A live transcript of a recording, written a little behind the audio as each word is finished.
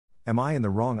Am I in the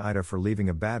wrong Ida for leaving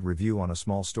a bad review on a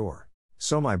small store?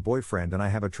 So my boyfriend and I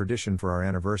have a tradition for our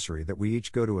anniversary that we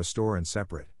each go to a store and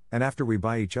separate, and after we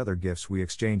buy each other gifts we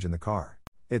exchange in the car.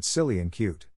 It's silly and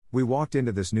cute. We walked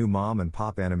into this new mom and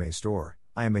pop anime store.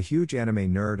 I am a huge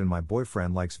anime nerd and my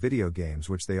boyfriend likes video games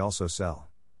which they also sell.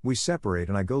 We separate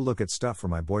and I go look at stuff for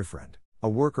my boyfriend. A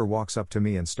worker walks up to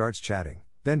me and starts chatting,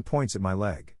 then points at my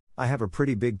leg. I have a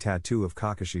pretty big tattoo of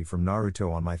Kakashi from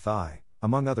Naruto on my thigh,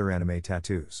 among other anime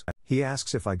tattoos. He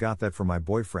asks if I got that for my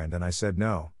boyfriend and I said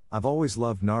no, I've always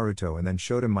loved Naruto, and then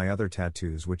showed him my other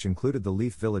tattoos which included the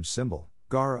Leaf Village symbol,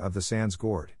 Gaara of the Sans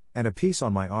Gourd, and a piece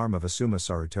on my arm of Asuma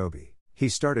Sarutobi. He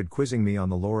started quizzing me on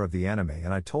the lore of the anime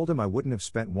and I told him I wouldn't have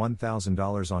spent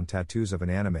 $1,000 on tattoos of an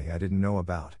anime I didn't know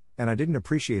about, and I didn't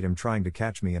appreciate him trying to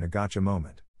catch me in a gotcha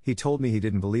moment. He told me he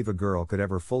didn't believe a girl could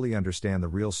ever fully understand the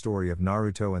real story of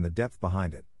Naruto and the depth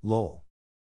behind it, lol.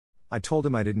 I told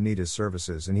him I didn't need his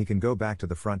services and he can go back to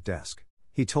the front desk.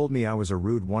 He told me I was a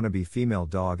rude wannabe female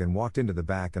dog and walked into the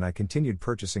back, and I continued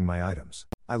purchasing my items.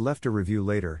 I left a review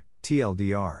later.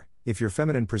 TLDR, if you're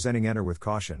feminine presenting, enter with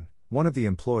caution. One of the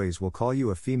employees will call you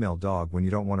a female dog when you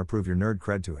don't want to prove your nerd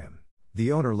cred to him.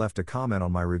 The owner left a comment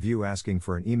on my review asking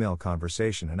for an email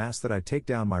conversation and asked that I take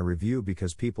down my review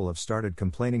because people have started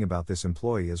complaining about this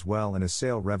employee as well and his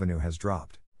sale revenue has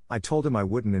dropped. I told him I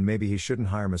wouldn't, and maybe he shouldn't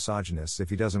hire misogynists if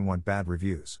he doesn't want bad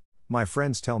reviews. My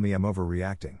friends tell me I'm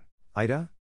overreacting. Ida?